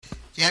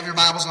have your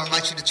Bibles, I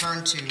invite you to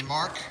turn to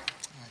Mark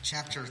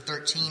chapter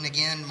 13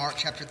 again. Mark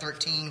chapter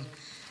 13.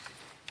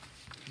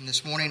 And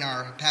this morning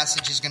our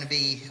passage is going to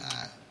be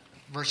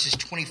verses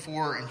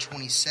 24 and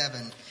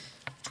 27,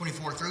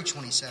 24 through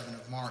 27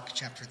 of Mark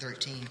chapter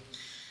 13.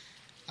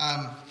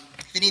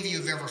 If any of you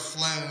have ever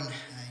flown,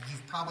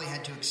 you've probably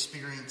had to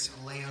experience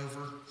a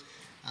layover.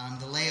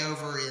 The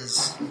layover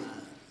is,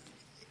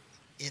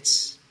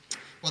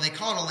 they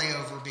call it a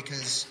layover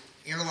because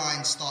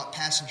airlines thought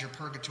passenger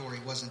purgatory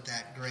wasn't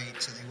that great,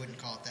 so they wouldn't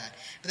call it that.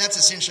 But that's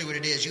essentially what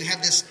it is. You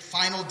have this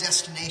final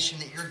destination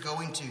that you're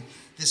going to,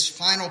 this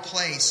final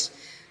place.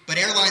 But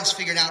airlines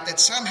figured out that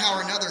somehow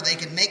or another they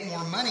could make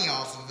more money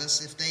off of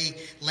us if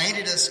they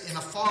landed us in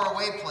a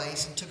faraway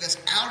place and took us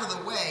out of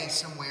the way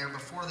somewhere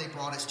before they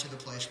brought us to the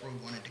place where we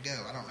wanted to go.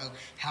 I don't know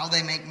how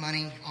they make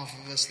money off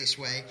of us this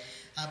way.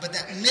 But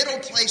that middle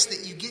place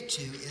that you get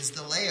to is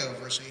the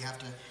layover, so you have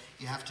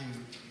to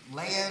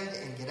land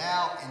and get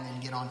out and then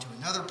get onto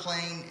another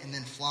plane and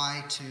then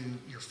fly to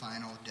your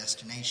final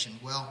destination.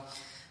 Well,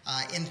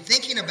 in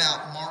thinking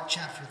about Mark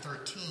chapter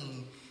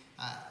 13,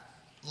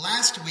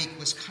 last week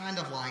was kind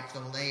of like the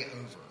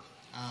layover.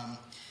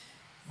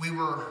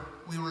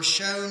 We were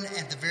shown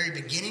at the very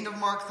beginning of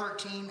Mark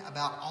 13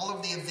 about all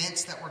of the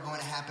events that were going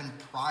to happen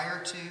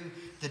prior to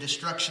the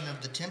destruction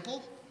of the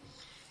temple.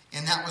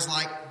 And that was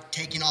like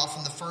taking off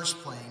in the first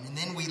plane. And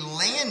then we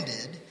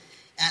landed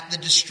at the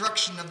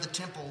destruction of the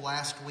temple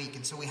last week.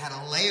 And so we had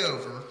a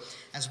layover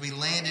as we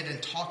landed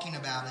and talking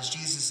about, as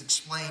Jesus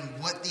explained,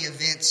 what the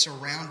events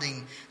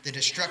surrounding the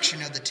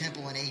destruction of the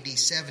temple in AD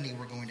 70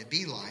 were going to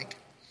be like.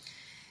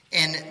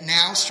 And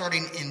now,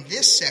 starting in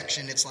this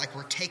section, it's like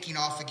we're taking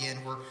off again.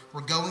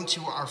 We're going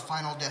to our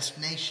final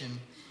destination.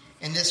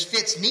 And this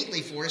fits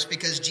neatly for us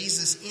because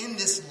Jesus, in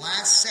this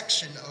last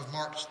section of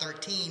Mark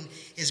 13,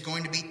 is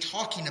going to be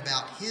talking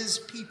about his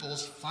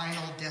people's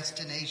final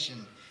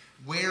destination,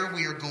 where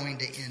we are going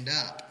to end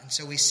up. And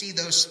so we see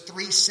those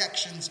three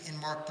sections in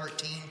Mark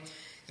 13,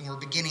 and we're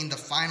beginning the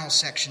final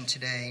section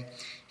today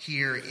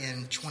here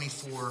in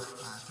 24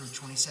 through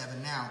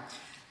 27. Now,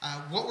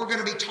 what we're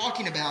going to be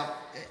talking about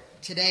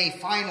today,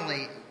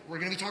 finally, we're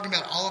going to be talking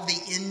about all of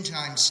the end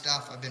time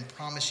stuff I've been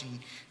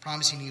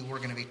promising you we're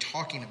going to be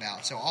talking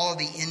about. So all of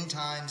the end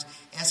times,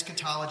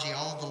 eschatology,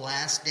 all of the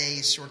last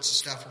days sorts of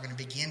stuff, we're going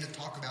to begin to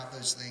talk about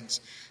those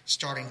things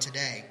starting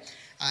today.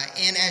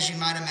 And as you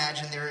might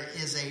imagine, there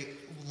is a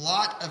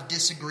lot of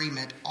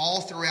disagreement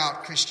all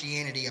throughout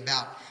Christianity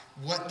about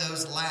what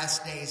those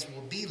last days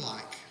will be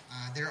like.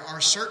 There are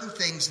certain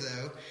things,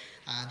 though,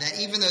 that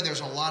even though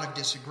there's a lot of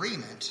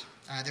disagreement,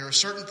 there are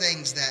certain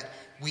things that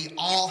we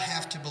all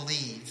have to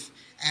believe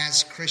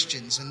as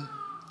Christians. And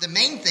the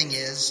main thing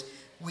is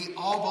we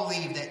all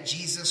believe that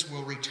Jesus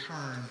will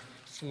return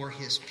for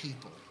his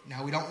people.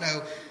 Now, we don't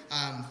know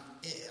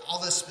all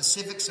the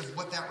specifics of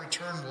what that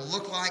return will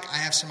look like. I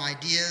have some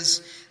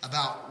ideas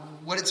about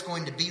what it's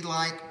going to be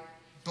like,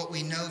 but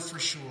we know for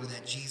sure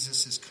that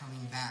Jesus is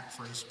coming back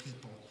for his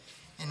people.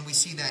 And we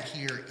see that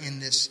here in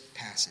this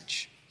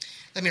passage.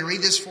 Let me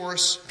read this for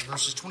us,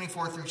 verses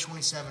 24 through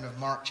 27 of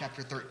Mark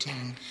chapter 13,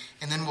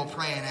 and then we'll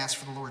pray and ask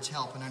for the Lord's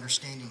help in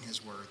understanding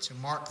his word. So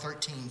Mark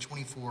 13,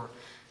 24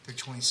 through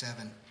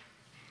 27.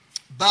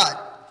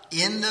 But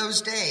in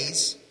those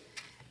days,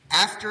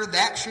 after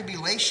that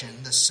tribulation,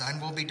 the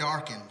sun will be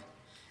darkened,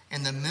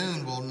 and the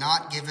moon will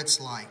not give its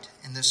light,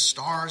 and the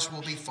stars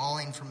will be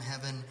falling from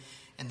heaven,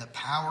 and the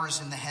powers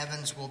in the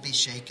heavens will be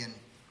shaken.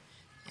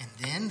 And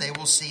then they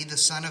will see the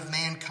Son of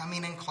Man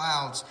coming in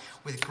clouds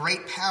with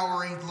great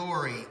power and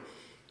glory.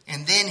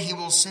 And then he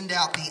will send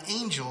out the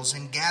angels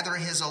and gather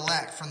his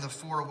elect from the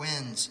four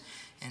winds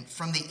and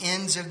from the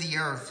ends of the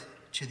earth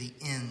to the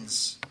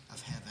ends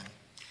of heaven.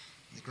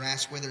 The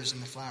grass withers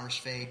and the flowers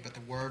fade, but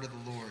the word of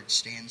the Lord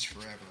stands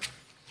forever.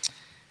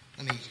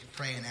 Let me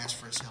pray and ask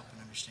for his help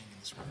in understanding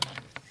this word with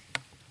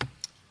me.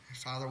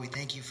 Father, we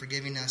thank you for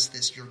giving us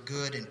this, your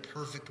good and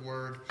perfect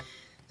word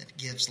that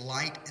gives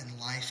light and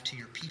life to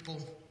your people.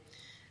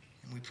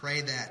 And we pray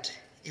that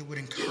it would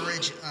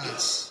encourage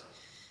us,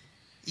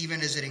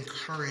 even as it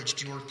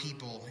encouraged your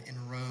people in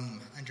Rome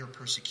under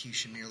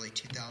persecution nearly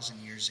 2,000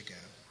 years ago.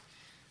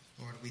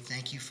 Lord, we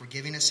thank you for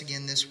giving us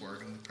again this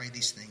word, and we pray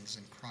these things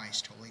in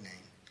Christ's holy name.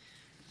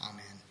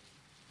 Amen.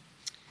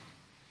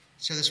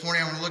 So this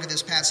morning I want to look at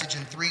this passage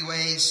in three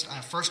ways.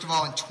 First of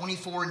all, in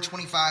 24 and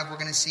 25, we're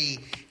going to see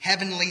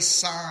heavenly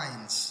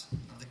signs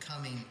of the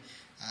coming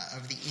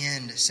of the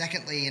end.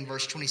 Secondly, in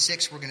verse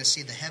 26, we're going to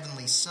see the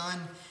heavenly sun.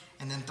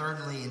 And then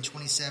thirdly, in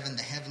 27,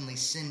 the heavenly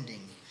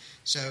sending.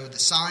 So the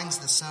signs,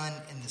 the sun,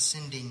 and the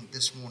sending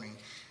this morning.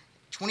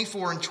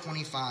 24 and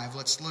 25,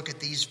 let's look at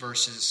these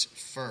verses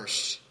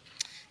first.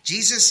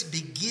 Jesus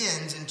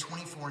begins in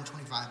 24 and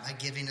 25 by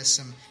giving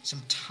us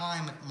some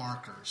time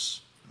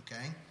markers.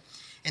 Okay?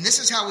 And this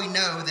is how we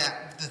know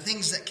that the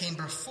things that came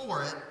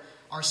before it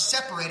are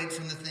separated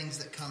from the things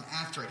that come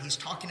after it. He's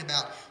talking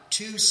about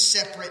two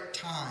separate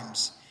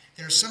times.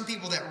 There are some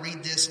people that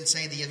read this and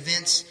say the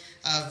events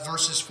of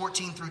verses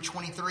 14 through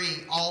 23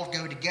 all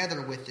go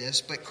together with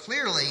this, but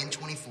clearly in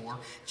 24,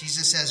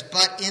 Jesus says,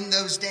 but in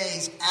those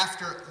days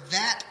after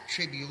that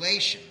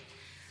tribulation.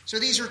 So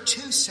these are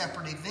two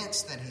separate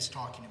events that he's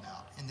talking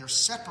about, and they're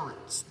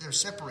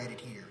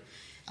separated here.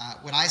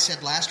 What I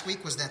said last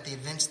week was that the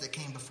events that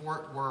came before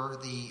it were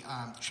the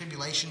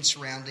tribulation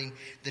surrounding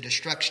the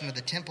destruction of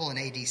the temple in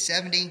AD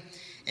 70.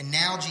 And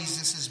now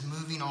Jesus is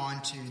moving on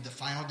to the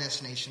final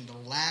destination,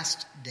 the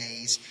last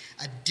days,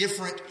 a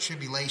different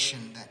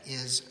tribulation that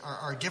is,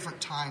 or a different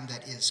time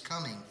that is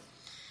coming.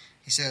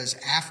 He says,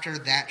 after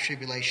that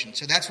tribulation.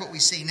 So that's what we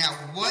see. Now,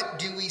 what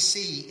do we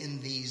see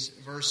in these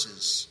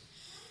verses?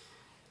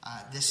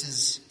 This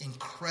is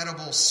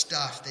incredible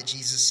stuff that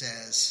Jesus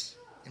says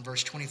in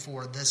verse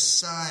 24. The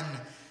sun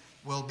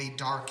will be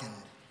darkened,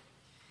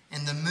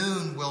 and the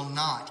moon will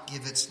not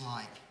give its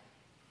light.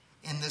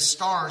 And the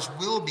stars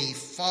will be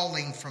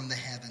falling from the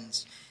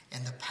heavens,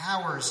 and the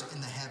powers in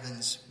the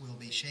heavens will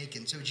be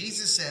shaken. So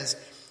Jesus says,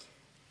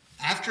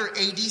 after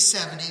AD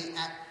 70,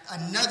 at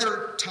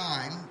another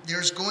time,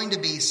 there's going to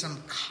be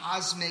some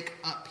cosmic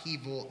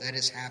upheaval that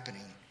is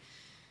happening.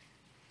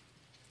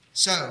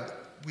 So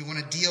we want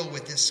to deal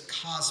with this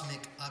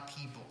cosmic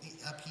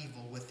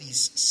upheaval with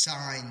these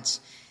signs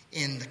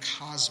in the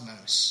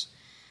cosmos.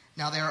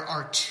 Now, there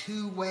are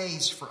two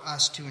ways for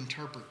us to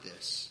interpret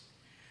this.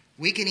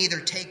 We can either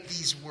take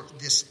this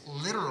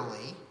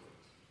literally,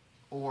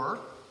 or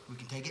we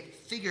can take it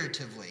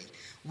figuratively.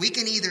 We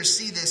can either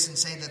see this and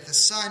say that the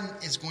sun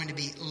is going to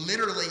be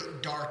literally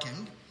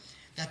darkened,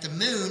 that the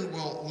moon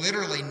will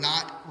literally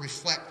not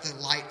reflect the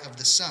light of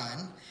the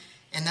sun,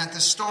 and that the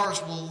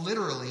stars will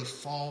literally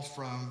fall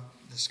from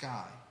the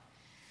sky.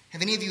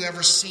 Have any of you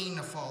ever seen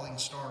a falling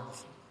star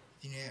before?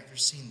 Have you ever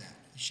seen that?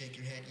 You shake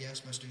your head,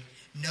 yes, most of you.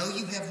 No,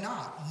 you have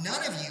not.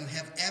 None of you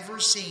have ever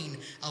seen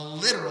a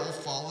literal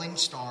falling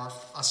star,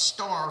 a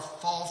star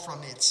fall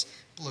from its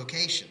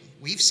location.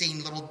 We've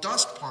seen little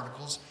dust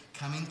particles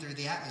coming through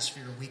the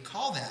atmosphere. We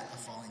call that a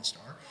falling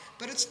star,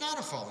 but it's not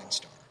a falling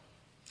star.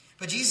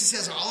 But Jesus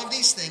says all of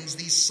these things,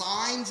 these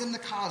signs in the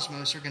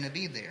cosmos are going to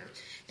be there.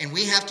 And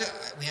we have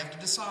to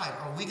decide,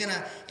 are we going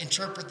to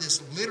interpret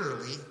this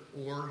literally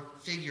or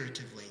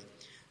figuratively?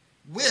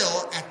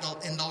 Will,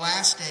 in the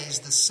last days,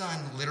 the sun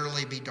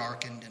literally be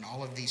darkened, and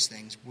all of these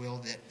things, will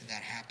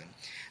that happen?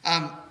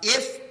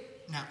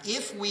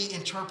 If we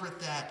interpret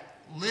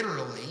that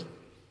literally,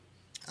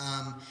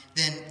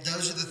 then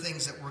those are the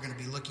things that we're going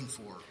to be looking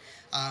for.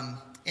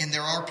 And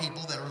there are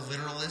people that are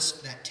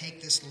literalists that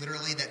take this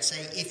literally, that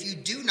say, if you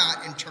do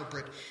not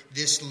interpret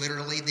this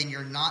literally, then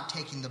you're not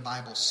taking the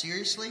Bible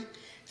seriously,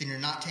 then you're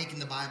not taking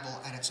the Bible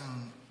on its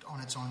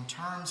own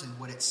terms and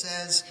what it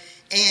says,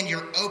 and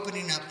you're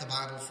opening up the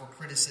Bible for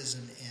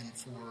criticism and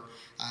for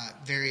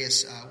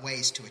various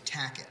ways to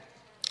attack it.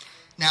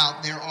 Now,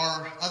 there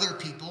are other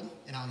people,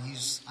 and I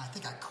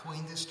think I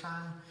coined this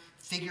term,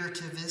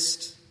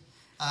 figurativist,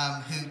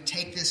 who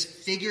take this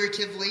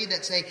figuratively,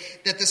 that say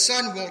that the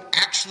sun won't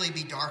actually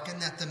be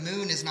darkened, that the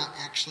moon is not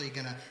actually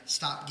going to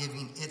stop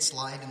giving its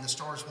light, and the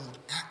stars won't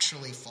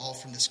actually fall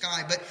from the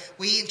sky, but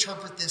we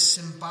interpret this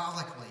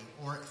symbolically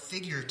or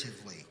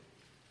figuratively.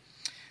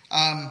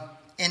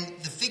 And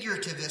the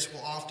figurativist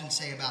will often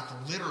say about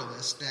the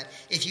literalist that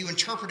if you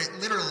interpret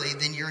it literally,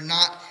 then you're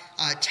not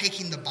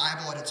taking the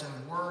Bible at its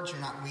own words, you're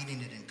not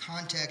reading it in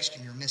context,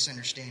 and you're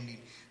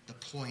misunderstanding the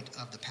point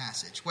of the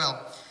passage.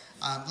 Well,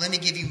 let me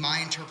give you my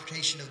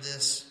interpretation of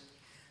this.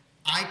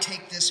 I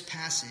take this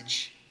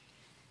passage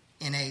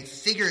in a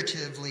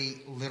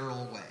figuratively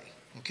literal way,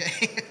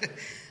 okay?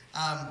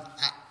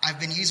 I've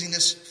been using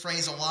this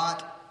phrase a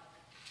lot.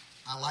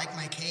 I like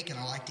my cake and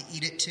I like to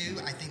eat it too.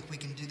 I think we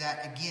can do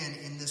that again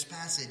in this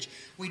passage.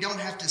 We don't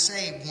have to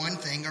say one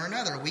thing or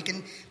another. We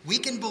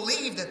can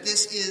believe that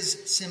this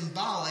is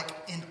symbolic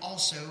and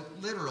also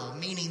literal,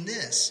 meaning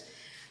this,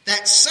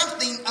 that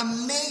something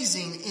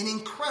amazing and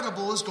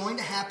incredible is going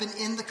to happen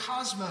in the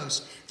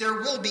cosmos. There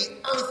will be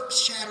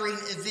earth-shattering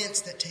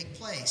events that take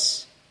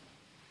place,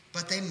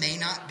 but they may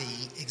not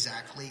be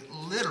exactly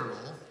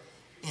literal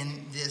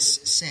in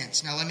this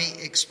sense. Now let me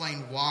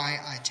explain why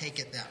I take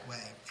it that way.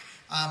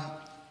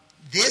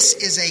 This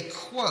is a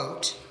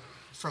quote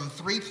from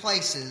 3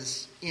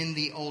 places in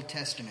the Old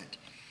Testament.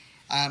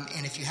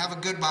 And if you have a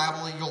good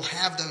Bible, you'll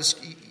have those.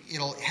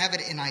 It'll have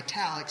it in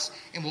italics,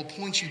 and will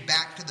point you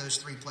back to those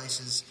 3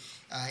 places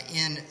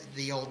in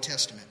the Old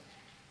Testament.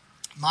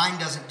 Mine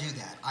doesn't do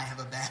that. I have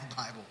a bad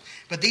Bible.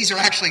 But these are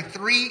actually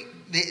 3.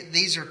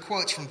 These are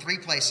quotes from 3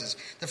 places.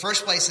 The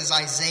first place is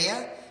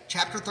Isaiah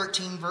chapter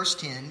 13, verse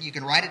 10. You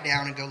can write it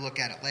down and go look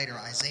at it later.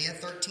 Isaiah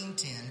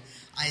 13:10.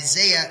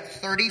 Isaiah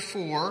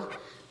 34,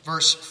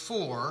 verse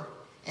 4,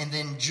 and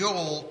then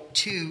Joel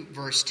 2,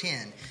 verse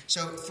 10.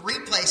 So 3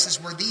 places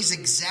where these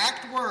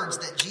exact words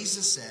that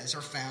Jesus says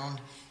are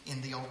found in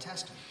the Old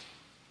Testament.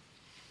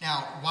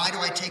 Now, why do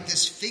I take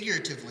this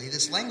figuratively,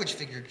 this language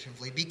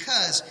figuratively?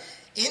 Because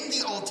in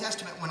the Old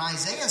Testament, when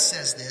Isaiah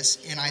says this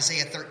in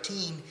Isaiah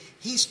 13,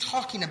 he's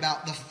talking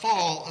about the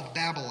fall of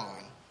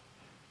Babylon.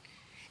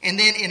 And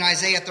then in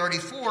Isaiah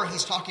 34,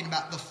 he's talking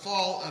about the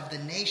fall of the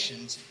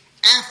nations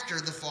after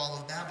the fall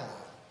of Babylon.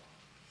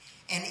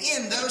 And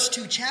in those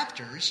two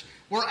chapters,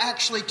 we're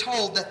actually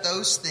told that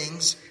those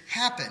things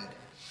happened.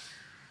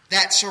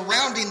 That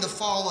surrounding the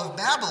fall of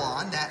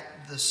Babylon, that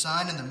the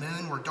sun and the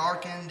moon were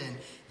darkened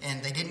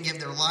and they didn't give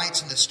their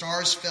lights and the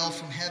stars fell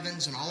from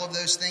heavens and all of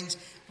those things,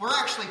 we're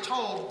actually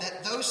told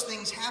that those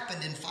things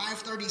happened in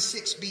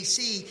 536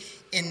 BC.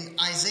 In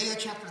Isaiah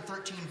chapter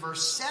 13,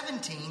 verse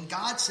 17,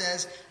 God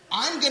says,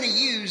 I'm going to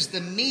use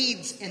the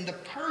Medes and the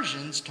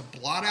Persians to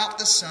blot out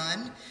the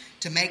sun,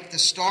 to make the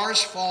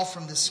stars fall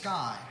from the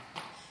sky.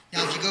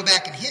 Now, if you go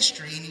back in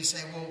history and you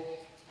say,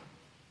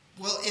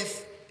 well,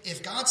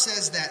 if God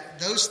says that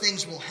those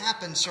things will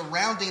happen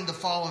surrounding the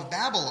fall of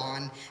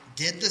Babylon,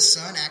 did the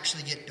sun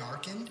actually get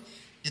darkened?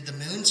 Did the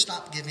moon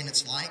stop giving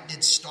its light?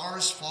 Did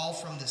stars fall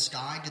from the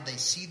sky? Did they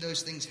see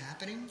those things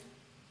happening?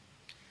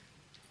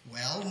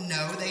 Well,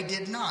 no, they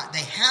did not. They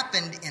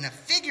happened in a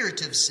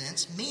figurative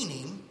sense,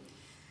 meaning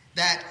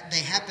that they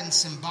happened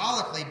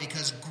symbolically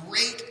because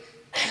great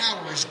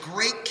powers,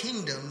 great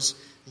kingdoms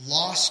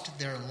lost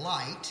their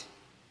light.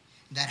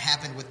 That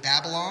happened with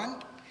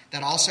Babylon.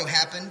 That also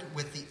happened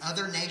with the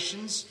other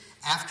nations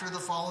after the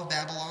fall of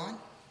Babylon.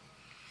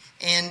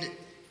 And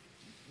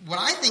what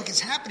I think is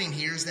happening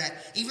here is that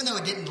even though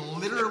it didn't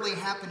literally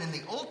happen in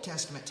the Old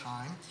Testament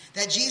time,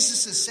 that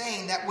Jesus is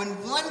saying that when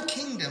one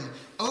kingdom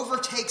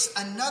overtakes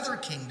another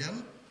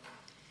kingdom,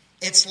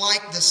 it's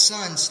like the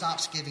sun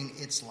stops giving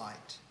its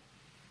light.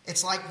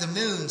 It's like the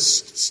moon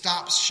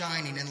stops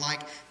shining, and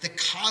like the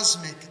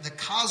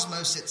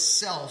cosmos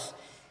itself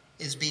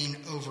is being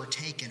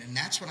overtaken. And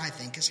that's what I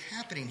think is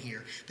happening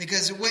here.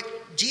 Because what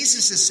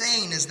Jesus is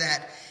saying is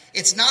that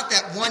it's not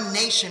that one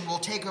nation will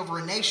take over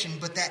a nation,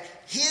 but that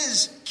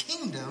his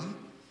kingdom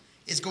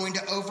is going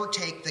to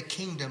overtake the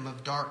kingdom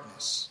of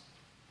darkness.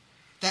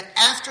 That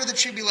after the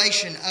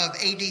tribulation of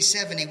AD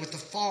 70 with the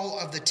fall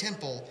of the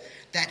temple,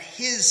 that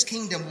his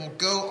kingdom will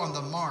go on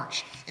the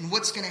march. And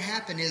what's going to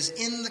happen is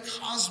in the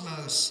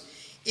cosmos,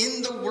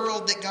 in the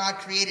world that God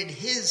created,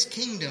 his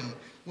kingdom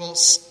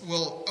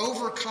will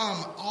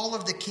overcome all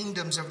of the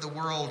kingdoms of the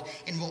world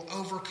and will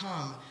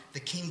overcome the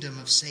kingdom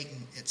of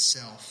Satan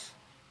itself.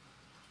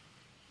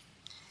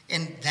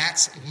 And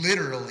that's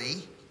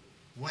literally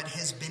what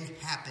has been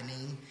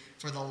happening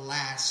for the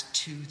last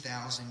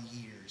 2,000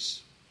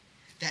 years.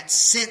 That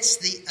since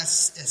the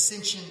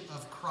ascension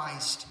of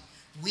Christ,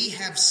 we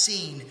have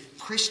seen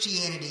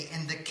Christianity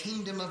and the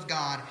kingdom of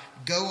God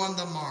go on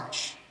the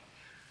march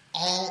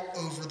all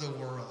over the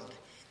world.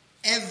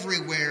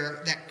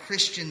 Everywhere that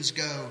Christians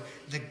go,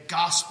 the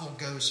gospel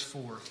goes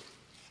forth.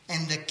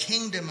 And the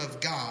kingdom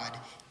of God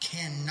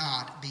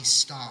cannot be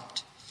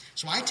stopped.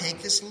 So I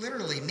take this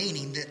literally,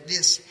 meaning that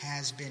this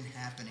has been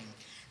happening.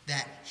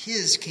 That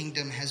his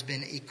kingdom has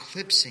been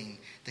eclipsing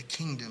the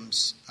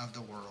kingdoms of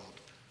the world.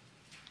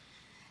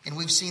 And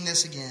we've seen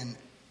this again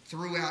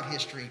throughout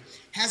history.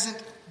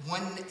 Hasn't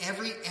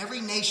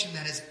every nation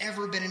that has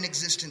ever been in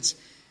existence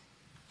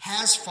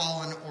has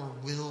fallen or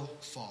will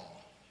fall.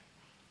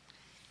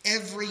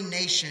 Every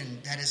nation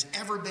that has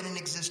ever been in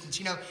existence.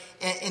 You know,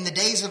 in the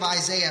days of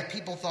Isaiah,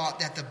 people thought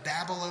that the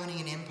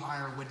Babylonian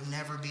Empire would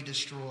never be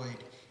destroyed.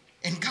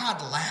 And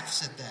God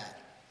laughs at that.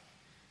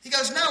 He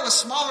goes, no, a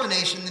smaller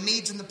nation, the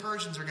Medes and the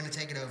Persians are going to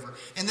take it over.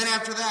 And then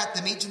after that,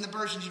 the Medes and the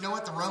Persians, you know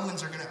what?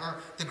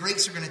 The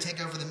Greeks are going to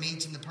take over the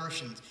Medes and the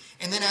Persians.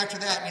 And then after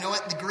that, you know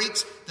what? The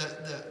Greeks,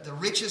 the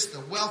richest, the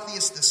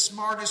wealthiest, the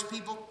smartest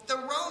people, the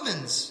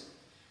Romans.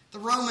 The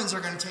Romans are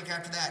going to take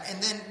after that.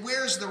 And then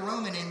where's the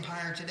Roman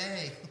Empire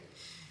today?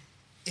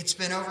 It's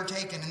been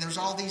overtaken. And there's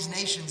all these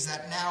nations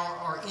that now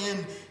are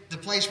in the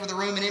place where the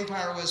Roman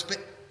Empire was. But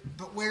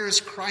where is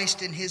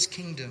Christ and his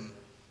kingdom?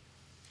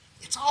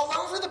 It's all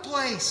over the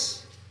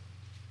place.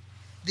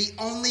 The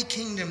only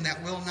kingdom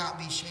that will not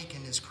be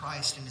shaken is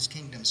Christ and his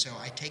kingdom. So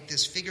I take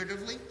this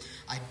figuratively.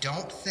 I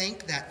don't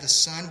think that the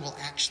sun will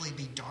actually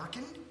be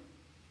darkened.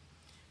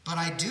 But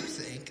I do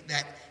think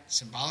that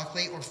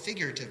symbolically or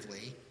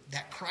figuratively,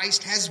 that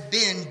Christ has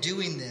been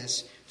doing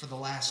this for the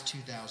last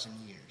 2,000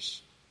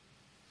 years.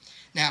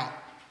 Now,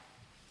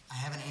 I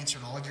haven't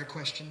answered all of your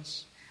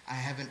questions. I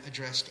haven't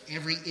addressed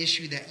every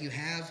issue that you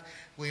have.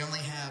 We only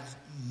have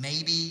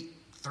maybe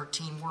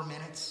 13 more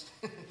minutes,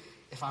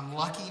 if I'm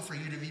lucky, for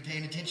you to be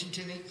paying attention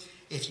to me.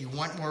 If you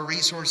want more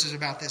resources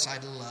about this,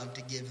 I'd love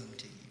to give them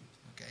to you.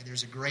 Okay,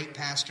 there's a great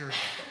pastor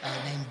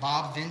named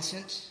Bob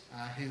Vincent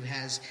who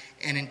has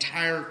an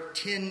entire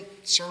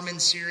 10-sermon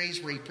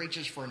series where he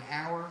preaches for an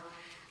hour.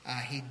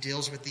 He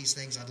deals with these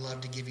things. I'd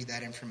love to give you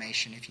that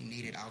information. If you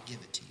need it, I'll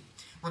give it to you.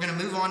 We're going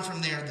to move on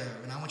from there,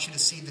 though, and I want you to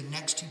see the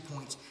next 2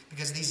 points,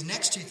 because these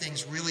next 2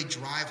 things really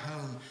drive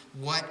home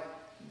what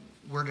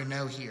we're to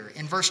know here.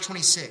 In verse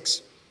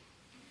 26,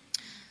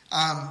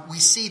 we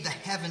see the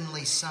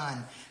heavenly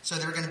sun. So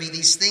there are going to be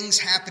these things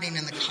happening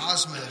in the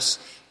cosmos.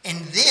 And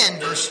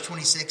then, verse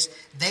 26,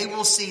 they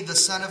will see the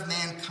Son of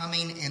Man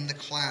coming in the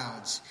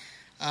clouds.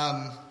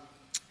 All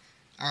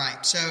right,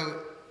 so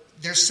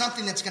there's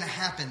something that's going to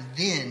happen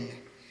then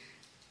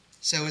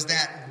So is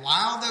that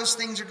while those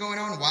things are going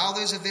on, while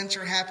those events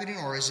are happening,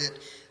 or is it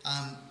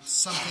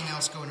something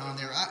else going on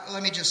there?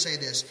 Let me just say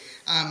this.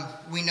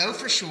 We know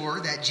for sure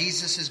that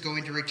Jesus is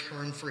going to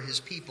return for his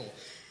people.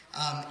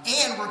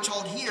 And we're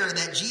told here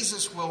that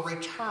Jesus will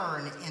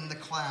return in the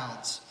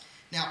clouds.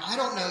 Now, I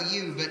don't know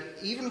you, but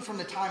even from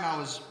the time I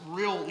was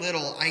real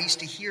little, I used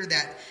to hear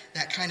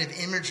that kind of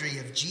imagery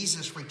of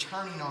Jesus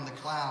returning on the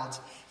clouds.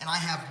 And I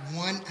had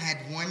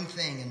one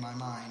thing in my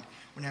mind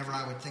whenever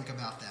I would think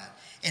about that.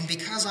 And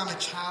because I'm a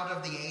child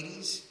of the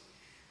 80s,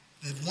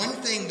 the one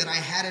thing that I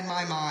had in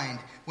my mind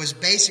was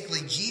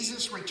basically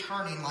Jesus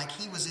returning like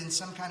he was in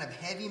some kind of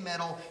heavy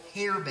metal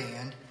hair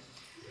band,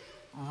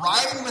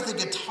 riding with a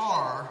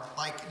guitar,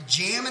 like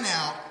jamming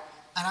out.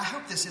 And I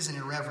hope this isn't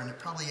irreverent, it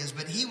probably is,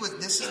 but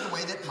this is the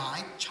way that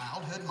my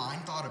childhood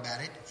mind thought about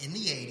it in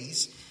the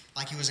 80s,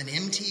 like it was an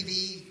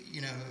MTV,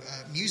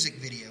 music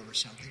video or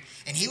something.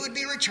 And he would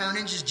be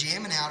returning, just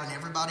jamming out, and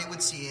everybody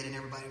would see it, and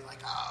everybody would be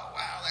like, oh,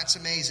 wow, that's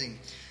amazing.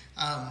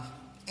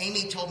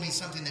 Amy told me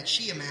something that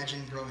she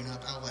imagined growing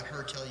up. I'll let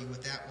her tell you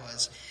what that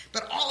was.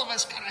 But all of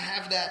us kind of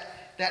have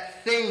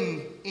that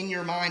thing in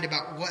your mind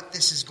about what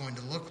this is going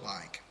to look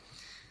like.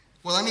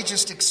 Well, let me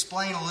just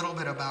explain a little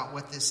bit about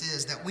what this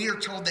is. That we are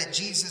told that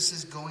Jesus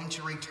is going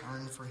to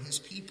return for his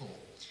people.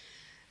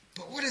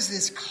 But what is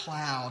this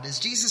cloud? Is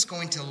Jesus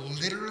going to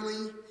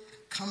literally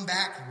come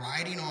back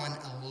riding on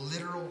a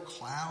literal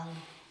cloud?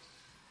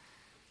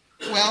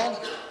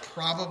 Well,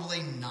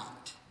 probably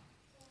not.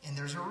 And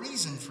there's a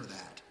reason for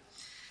that.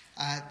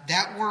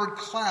 That word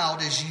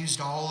cloud is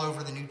used all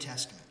over the New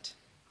Testament.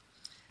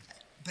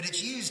 But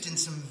it's used in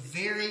some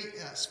very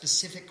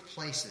specific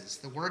places.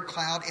 The word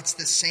cloud, it's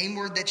the same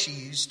word that's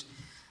used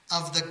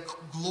of the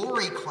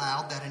glory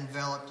cloud that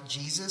enveloped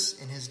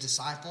Jesus and his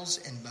disciples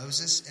and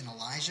Moses and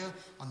Elijah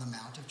on the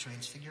Mount of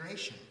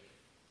Transfiguration.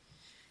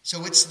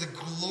 So it's the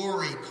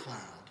glory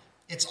cloud.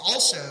 It's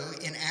also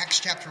in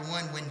Acts chapter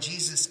 1 when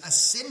Jesus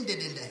ascended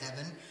into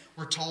heaven,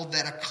 we're told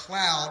that a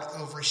cloud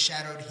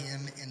overshadowed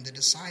him and the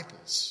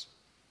disciples.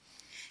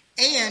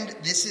 And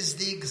this is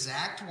the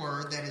exact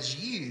word that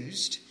is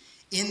used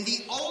in the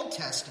Old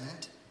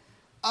Testament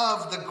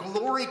of the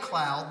glory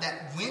cloud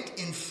that went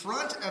in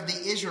front of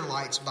the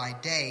Israelites by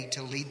day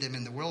to lead them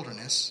in the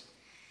wilderness.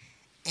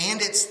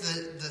 And it's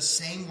the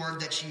same word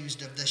that's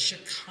used of the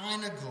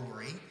Shekinah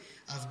glory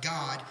of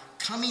God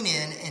coming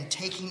in and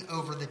taking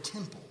over the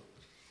temple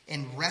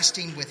and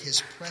resting with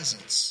his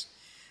presence.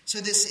 So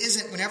this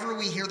isn't, whenever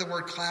we hear the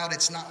word cloud,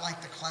 it's not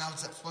like the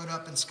clouds that float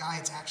up in the sky.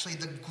 It's actually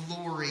the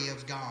glory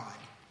of God.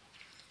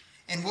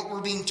 And what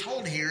we're being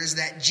told here is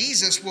that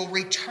Jesus will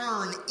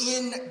return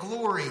in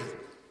glory.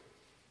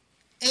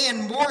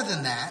 And more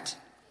than that,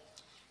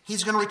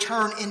 he's going to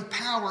return in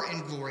power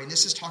and glory. And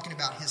this is talking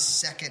about his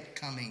second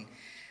coming.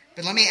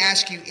 But let me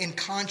ask you, in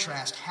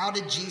contrast, how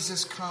did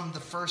Jesus come the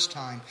first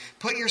time?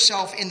 Put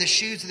yourself in the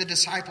shoes of the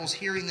disciples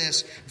hearing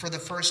this for the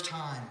first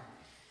time.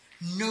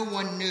 No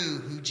one knew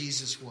who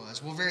Jesus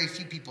was. Well, very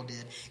few people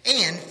did.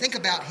 And think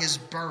about his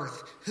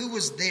birth. Who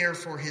was there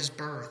for his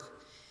birth?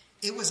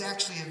 It was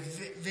actually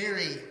a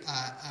very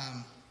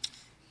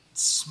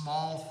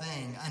small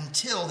thing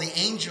until the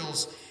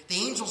angels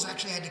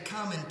actually had to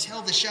come and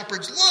tell the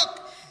shepherds,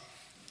 look,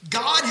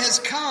 God has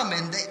come.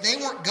 And they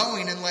weren't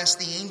going unless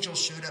the angels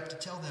showed up to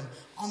tell them.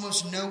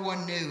 Almost no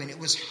one knew, and it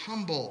was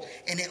humble,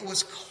 and it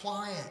was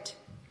quiet.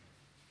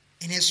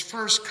 In his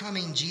first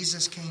coming,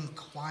 Jesus came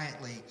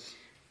quietly.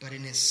 But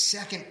in his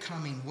second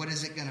coming, what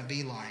is it going to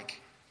be like?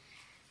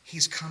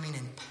 He's coming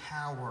in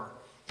power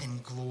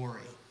and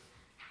glory.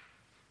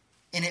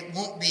 And it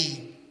won't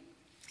be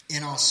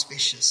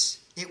inauspicious.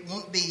 It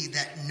won't be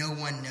that no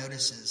one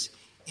notices.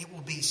 It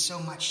will be so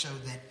much so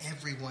that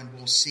everyone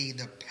will see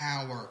the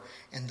power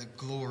and the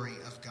glory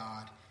of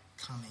God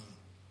coming.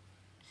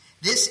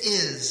 This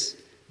is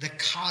the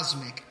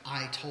cosmic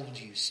I told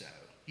you so.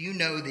 You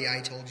know the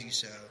I told you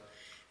so.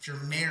 If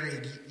you're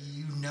married,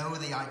 you know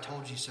the I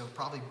told you so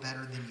probably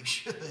better than you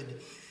should.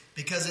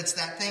 Because it's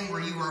that thing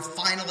where you are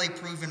finally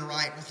proven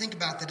right. Well, think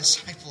about the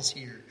disciples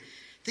here.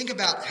 Think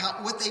about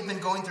what they've been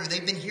going through.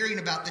 They've been hearing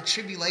about the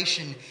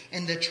tribulation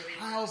and the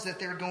trials that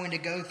they're going to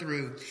go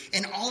through.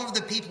 And all of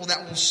the people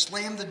that will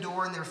slam the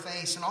door in their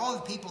face. And all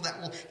of the people that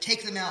will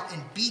take them out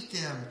and beat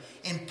them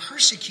and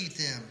persecute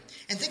them.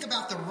 And think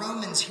about the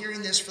Romans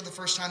hearing this for the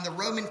first time. The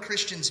Roman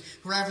Christians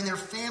who are having their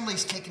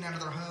families taken out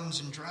of their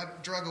homes and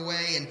drug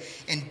away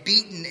and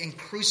beaten and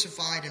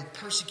crucified and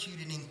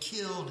persecuted and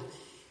killed.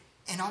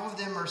 And all of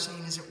them are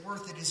saying, is it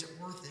worth it? Is it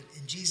worth it?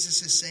 And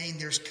Jesus is saying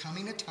there's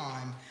coming a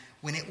time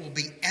when it will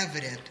be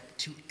evident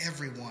to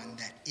everyone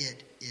that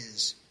it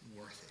is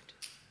worth it.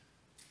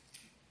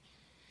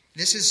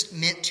 This is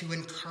meant to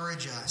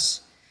encourage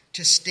us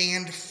to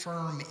stand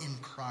firm in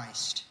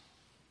Christ.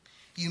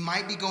 You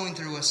might be going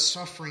through a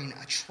suffering,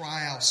 a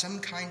trial, some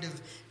kind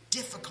of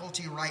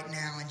difficulty right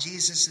now, and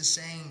Jesus is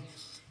saying,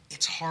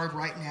 it's hard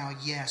right now,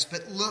 yes,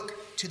 but look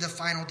to the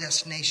final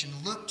destination.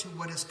 Look to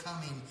what is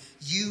coming.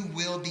 You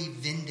will be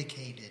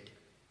vindicated.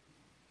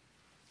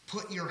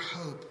 Put your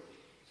hope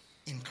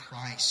in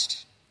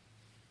Christ.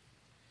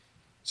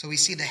 So we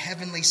see the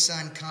heavenly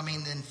Son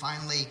coming, then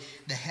finally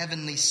the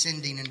heavenly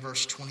sending in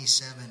verse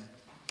 27.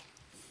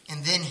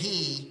 And then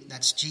he,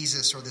 that's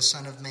Jesus or the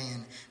Son of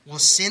Man, will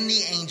send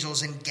the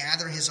angels and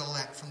gather his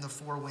elect from the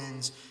four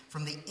winds,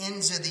 from the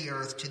ends of the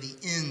earth to the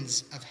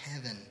ends of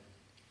heaven.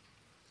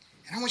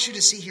 And I want you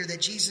to see here that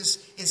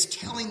Jesus is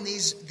telling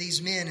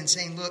these men and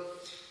saying,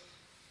 look,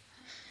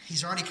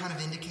 he's already kind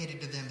of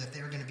indicated to them that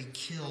they're going to be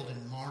killed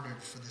and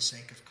martyred for the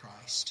sake of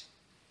Christ.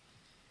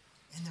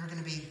 And they're going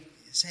to be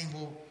saying,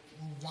 well,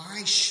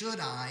 why should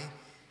I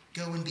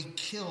go and be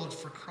killed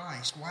for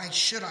Christ? Why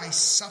should I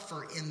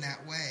suffer in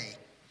that way?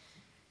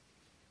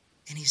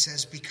 And he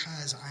says,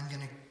 because I'm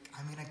going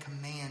to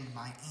command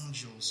my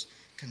angels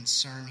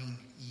concerning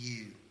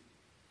you.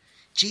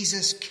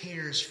 Jesus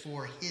cares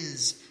for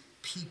his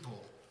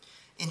people.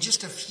 In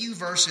just a few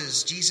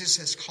verses, Jesus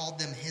has called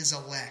them his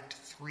elect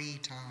 3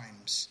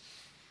 times.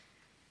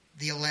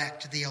 The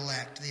elect, the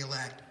elect, the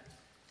elect.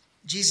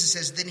 Jesus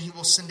says, then he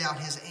will send out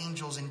his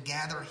angels and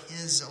gather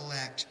his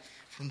elect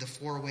from the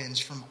four winds,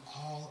 from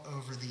all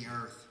over the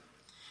earth.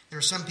 There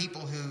are some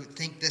people who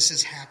think this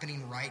is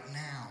happening right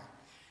now,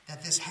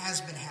 that this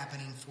has been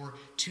happening for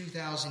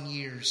 2,000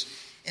 years,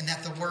 and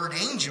that the word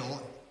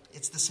angel,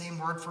 it's the same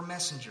word for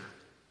messenger.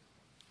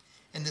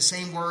 And the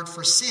same word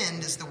for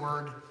send is the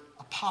word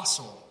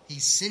apostle.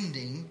 He's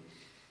sending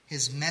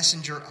his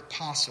messenger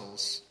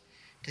apostles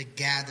to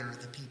gather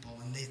the people,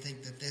 and they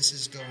think that this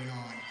is going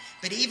on.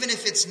 But even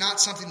if it's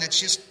not something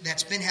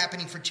that's been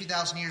happening for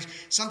 2,000 years,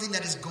 something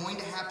that is going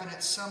to happen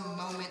at some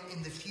moment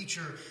in the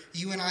future,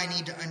 you and I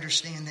need to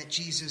understand that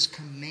Jesus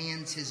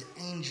commands his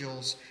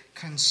angels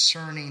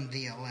concerning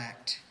the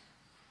elect.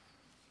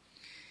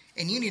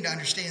 And you need to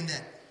understand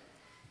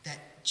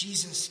that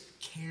Jesus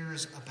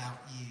cares about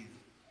you.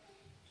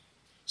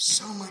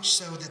 So much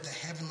so that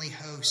the heavenly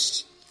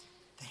host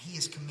that he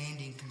is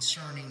commanding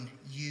concerning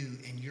you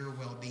and your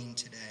well-being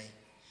today.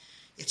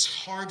 It's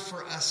hard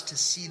for us to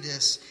see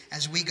this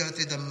as we go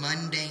through the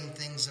mundane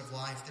things of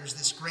life. There's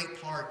this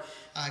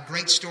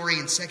great story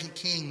in 2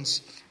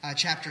 Kings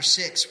chapter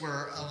 6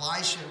 where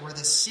Elisha, where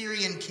the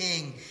Syrian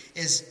king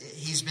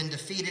he's been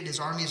defeated, his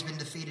army has been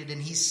defeated,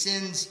 and he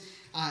sends,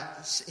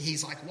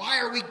 he's like, why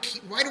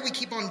do we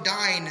keep on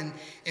dying?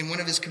 And one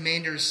of his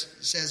commanders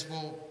says,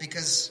 well,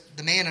 because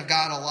the man of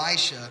God,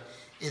 Elisha,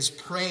 is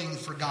praying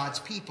for God's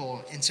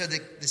people. And so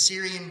the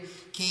Syrian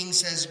king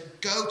says,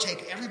 go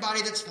take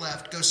everybody that's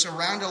left, go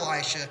surround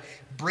Elisha,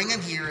 bring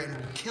him here, and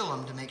we'll kill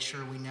him to make sure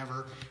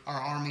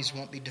our armies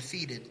won't be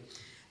defeated.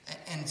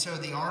 And so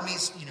the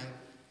armies,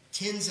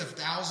 tens of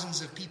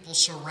thousands of people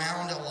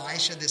surround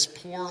Elisha, this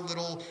poor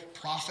little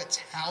prophet's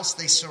house.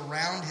 They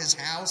surround his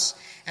house.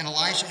 And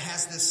Elisha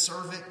has this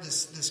servant,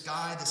 this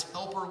guy, this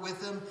helper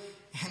with him.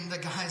 And the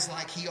guy's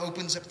like, he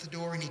opens up the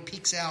door and he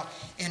peeks out,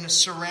 and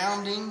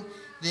surrounding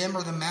them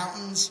are the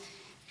mountains.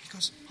 He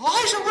goes,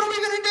 Elijah, what are we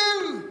going to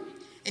do?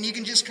 And you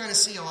can just kind of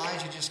see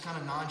Elijah just kind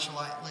of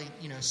nonchalantly,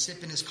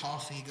 sipping his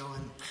coffee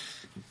going,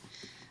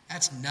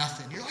 that's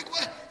nothing. You're like,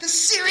 what? The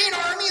Syrian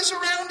army is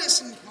around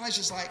us. And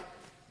Elijah's like,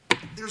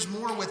 there's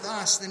more with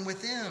us than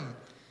with them.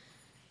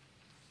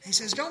 He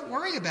says, don't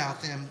worry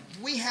about them.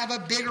 We have a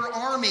bigger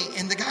army.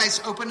 And the guy's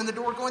opening the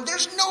door going,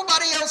 there's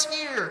nobody else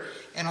here.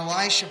 And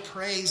Elisha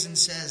prays and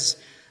says,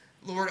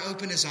 Lord,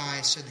 open his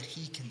eyes so that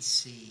he can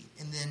see.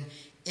 And then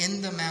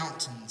in the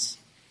mountains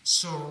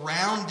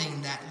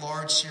surrounding that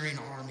large Syrian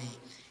army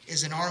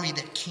is an army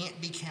that can't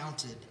be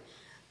counted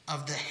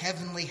of the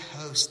heavenly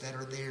hosts that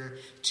are there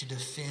to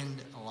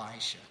defend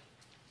Elisha.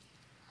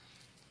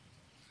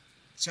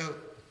 So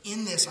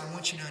in this, I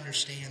want you to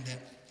understand that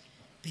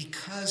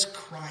because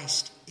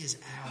Christ is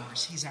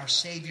ours, he's our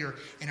Savior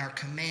and our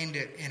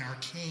commander and our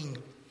King,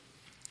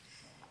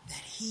 that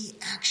he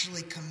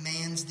actually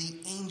commands the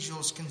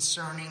angels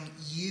concerning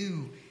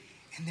you.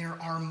 And there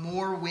are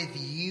more with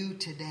you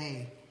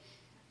today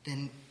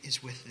than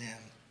is with them.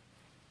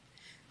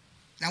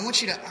 Now I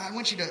want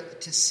you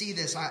to see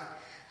this. I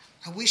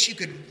wish you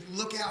could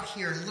look out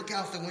here and look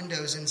out the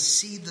windows and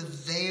see the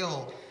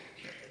veil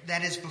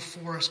that is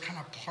before us kind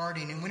of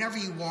parting. And whenever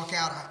you walk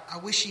out, I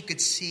wish you could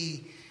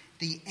see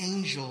the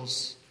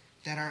angels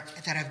that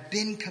have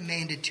been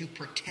commanded to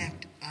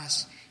protect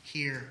us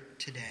here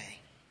today.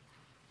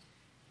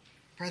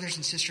 Brothers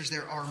and sisters,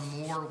 there are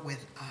more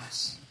with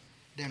us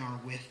than are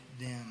with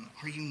them.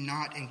 Are you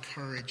not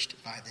encouraged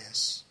by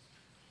this?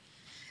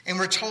 And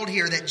we're told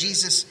here that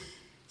Jesus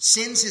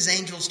sends his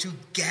angels to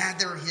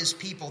gather his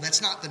people.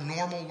 That's not the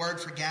normal word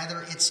for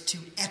gather. It's to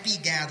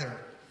epigather.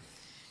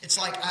 It's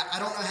like, I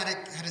don't know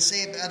how to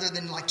say it other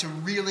than like to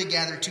really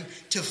gather,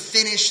 to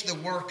finish the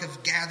work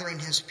of gathering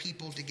his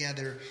people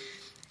together.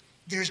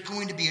 There's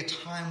going to be a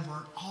time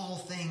where all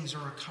things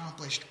are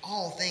accomplished,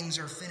 all things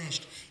are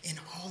finished, and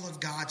all of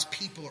God's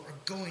people are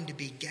going to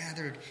be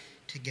gathered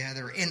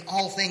together. And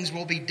all things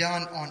will be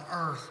done on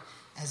earth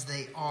as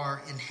they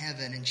are in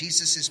heaven. And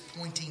Jesus is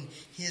pointing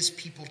his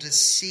people to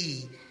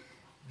see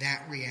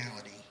that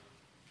reality.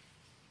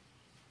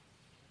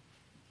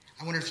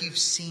 I wonder if you've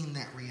seen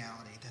that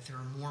reality, that there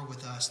are more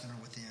with us than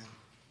are with him.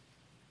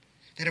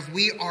 That if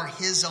we are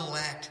his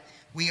elect,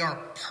 We are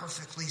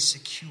perfectly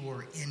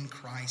secure in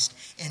Christ,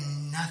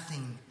 and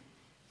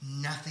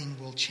nothing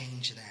will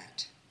change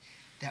that.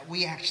 That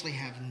we actually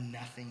have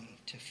nothing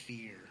to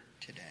fear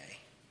today.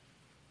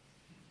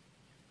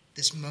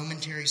 This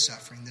momentary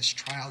suffering, this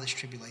trial, this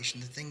tribulation,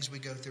 the things we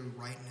go through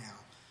right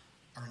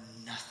now are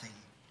nothing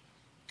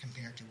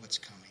compared to what's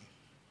coming.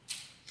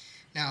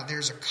 Now,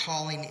 there's a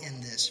calling in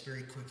this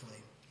very quickly.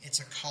 It's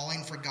a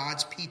calling for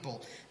God's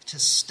people to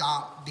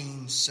stop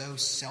being so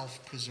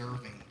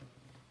self-preserving.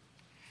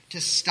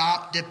 To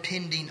stop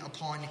depending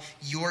upon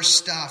your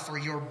stuff or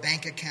your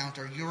bank account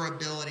or your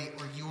ability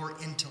or your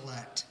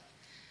intellect.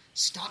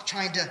 Stop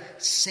trying to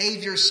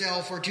save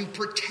yourself or to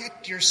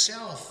protect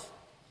yourself.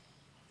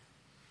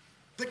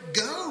 But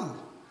go.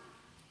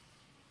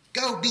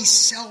 Go, be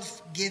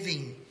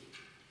self-giving.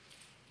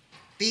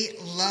 Be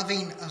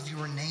loving of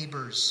your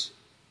neighbors.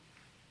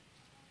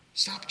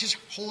 Stop just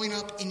holding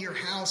up in your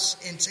house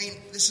and saying,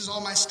 this is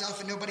all my stuff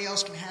and nobody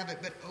else can have it.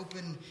 But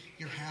open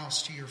your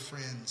house to your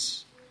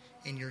friends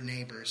and your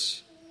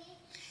neighbors.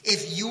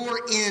 If your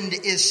end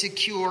is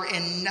secure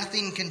and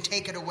nothing can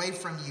take it away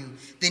from you,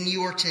 then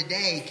your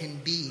today can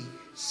be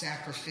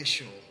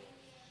sacrificial.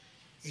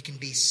 It can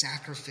be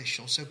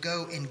sacrificial. So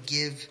go and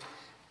give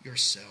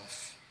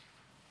yourself.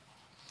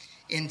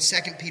 In 2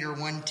 Peter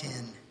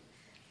 1:10,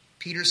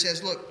 Peter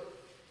says, look,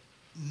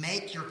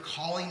 make your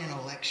calling and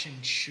election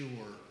sure.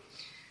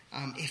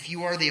 If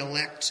you are the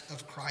elect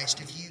of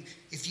Christ,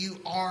 if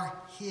you are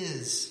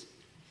his,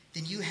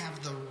 then you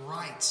have the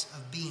rights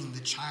of being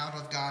the child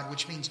of God,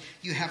 which means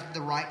you have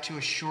the right to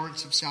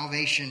assurance of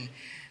salvation.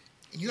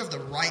 And you have the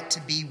right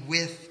to be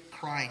with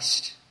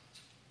Christ.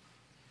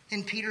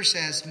 And Peter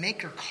says,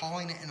 make your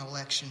calling and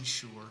election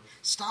sure.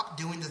 Stop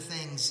doing the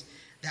things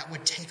that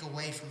would take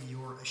away from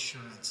your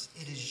assurance.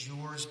 It is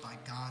yours by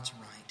God's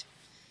right.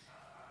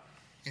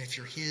 And if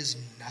you're his,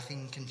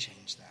 nothing can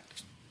change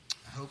that.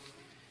 I hope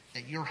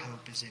that your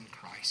hope is in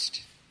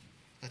Christ.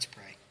 Let's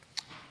pray.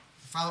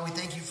 Father, we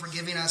thank you for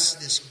giving us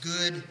this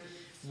good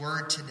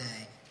word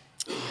today.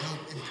 I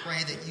hope and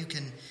pray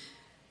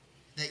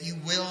that you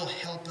will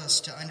help us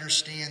to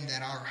understand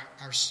that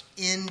our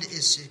end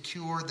is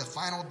secure, the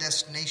final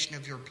destination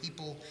of your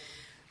people.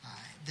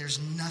 There's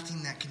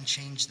nothing that can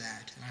change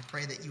that. And I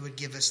pray that you would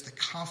give us the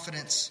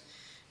confidence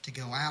to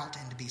go out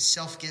and to be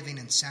self-giving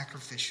and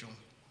sacrificial.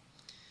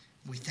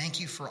 We thank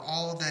you for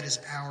all that is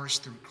ours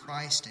through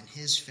Christ and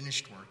his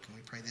finished work. And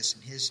we pray this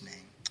in his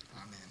name.